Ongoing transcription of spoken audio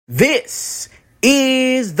This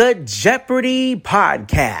is the Jeopardy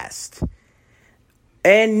podcast.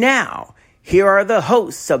 And now, here are the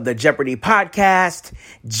hosts of the Jeopardy podcast,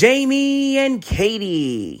 Jamie and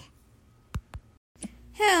Katie.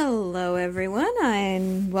 Hello, everyone,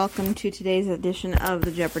 and welcome to today's edition of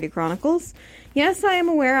the Jeopardy Chronicles. Yes, I am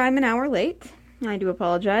aware I'm an hour late. I do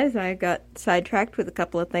apologize. I got sidetracked with a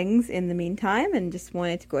couple of things in the meantime and just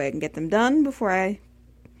wanted to go ahead and get them done before I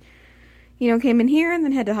came in here and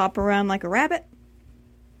then had to hop around like a rabbit.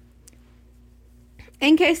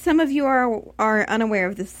 In case some of you are unaware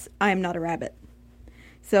of this, I am not a rabbit.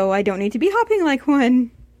 So I don't need to be hopping like one.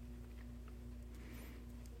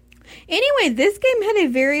 Anyway, this game had a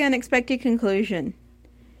very unexpected conclusion.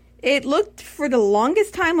 It looked for the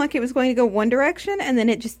longest time like it was going to go one direction, and then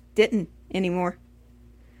it just didn't anymore.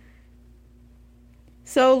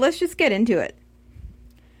 So let's just get into it.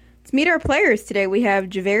 Let's meet our players today. We have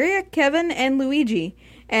Jevaria, Kevin, and Luigi.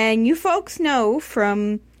 And you folks know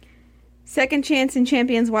from Second Chance and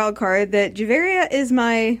Champions Wildcard that Jevaria is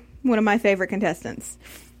one of my favorite contestants.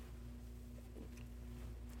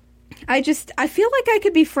 I feel like I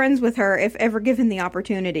could be friends with her if ever given the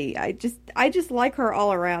opportunity. I just like her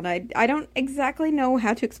all around. I don't exactly know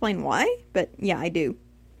how to explain why, but yeah, I do.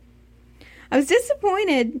 I was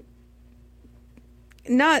disappointed,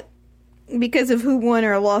 not because of who won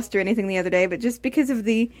or lost or anything the other day, but just because of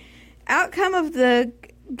the outcome of the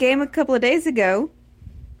game a couple of days ago,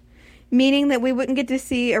 meaning that we wouldn't get to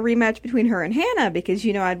see a rematch between her and Hannah, because,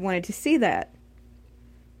 I'd wanted to see that.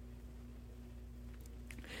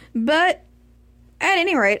 But, at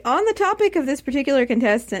any rate, on the topic of this particular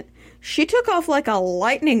contestant, she took off like a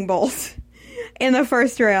lightning bolt in the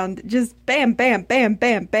first round. Just bam, bam, bam,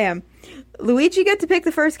 bam, bam. Luigi got to pick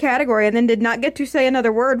the first category and then did not get to say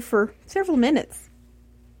another word for several minutes.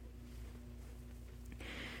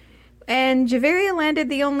 And Jevaria landed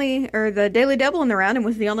the daily double in the round and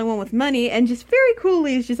was the only one with money, and just very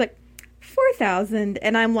coolly is just like, 4,000,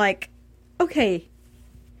 and I'm like, okay.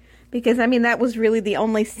 Because, that was really the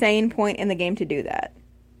only sane point in the game to do that.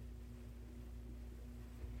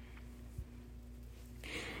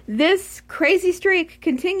 This crazy streak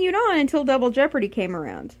continued on until Double Jeopardy came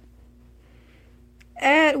around.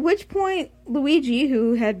 At which point, Luigi,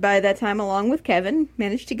 who had by that time, along with Kevin,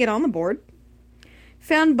 managed to get on the board,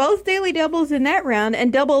 found both daily doubles in that round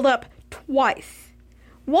and doubled up twice.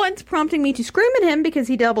 Once prompting me to scream at him because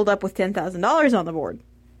he doubled up with $10,000 on the board.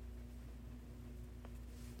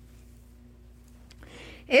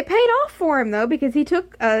 It paid off for him, though, because he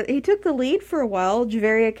took the lead for a while.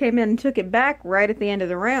 Jevaria came in and took it back right at the end of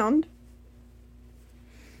the round.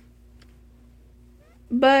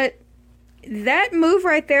 But that move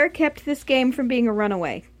right there kept this game from being a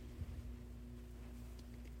runaway.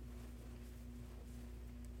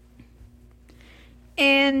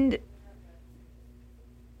 And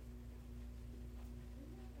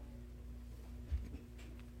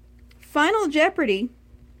Final Jeopardy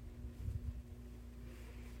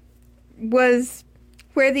was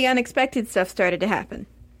where the unexpected stuff started to happen.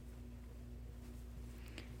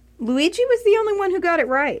 Luigi was the only one who got it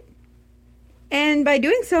right. And by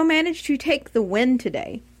doing so, managed to take the win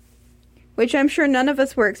today. Which I'm sure none of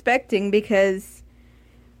us were expecting, because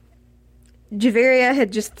Jevaria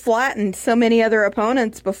had just flattened so many other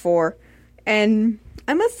opponents before. And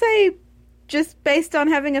I must say, just based on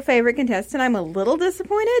having a favorite contestant, I'm a little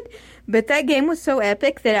disappointed. But that game was so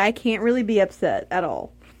epic that I can't really be upset at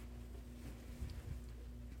all.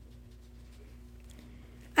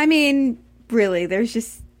 Really,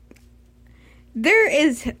 there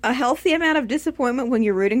is a healthy amount of disappointment when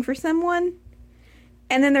you're rooting for someone,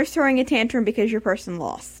 and then they're throwing a tantrum because your person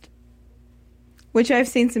lost. Which I've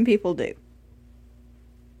seen some people do.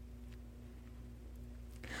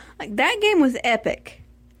 Like, that game was epic.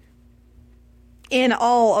 In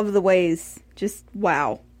all of the ways. Just,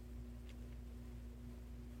 wow.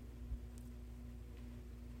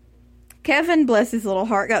 Kevin, bless his little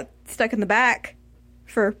heart, got stuck in the back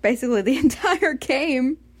for basically the entire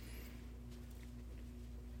game.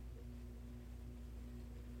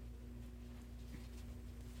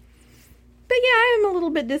 But yeah, I'm a little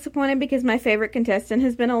bit disappointed because my favorite contestant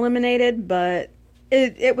has been eliminated, but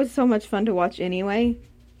it was so much fun to watch anyway.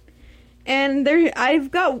 And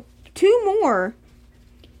I've got two more.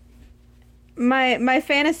 My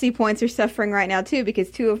fantasy points are suffering right now too,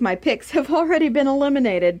 because two of my picks have already been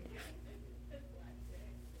eliminated.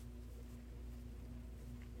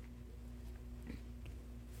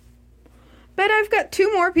 But I've got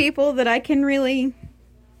two more people that I can really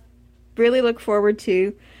look forward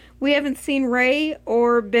to. We haven't seen Ray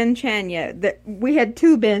or Ben Chan yet. We had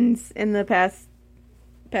two Bens in the past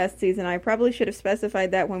past season. I probably should have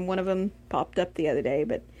specified that when one of them popped up the other day,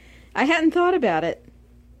 but I hadn't thought about it.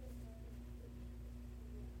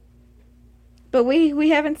 But we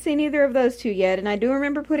haven't seen either of those two yet, and I do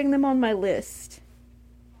remember putting them on my list.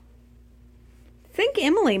 I think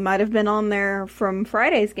Emily might have been on there from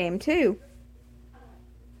Friday's game, too.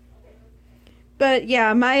 But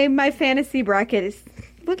yeah, my fantasy bracket is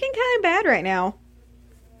looking kind of bad right now.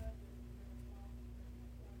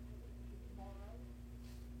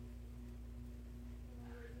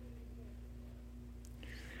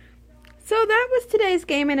 So that was today's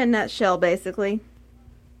game in a nutshell, basically.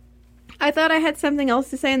 I thought I had something else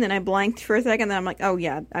to say, and then I blanked for a second, then I'm like, oh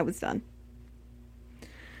yeah, I was done.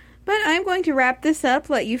 But I'm going to wrap this up,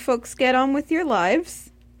 let you folks get on with your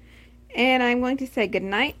lives. And I'm going to say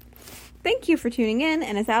goodnight. Thank you for tuning in,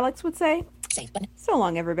 and as Alex would say, so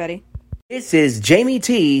long, everybody. This is Jamie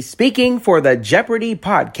T speaking for the Jeopardy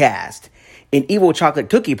podcast, an Evil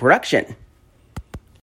Chocolate Cookie production.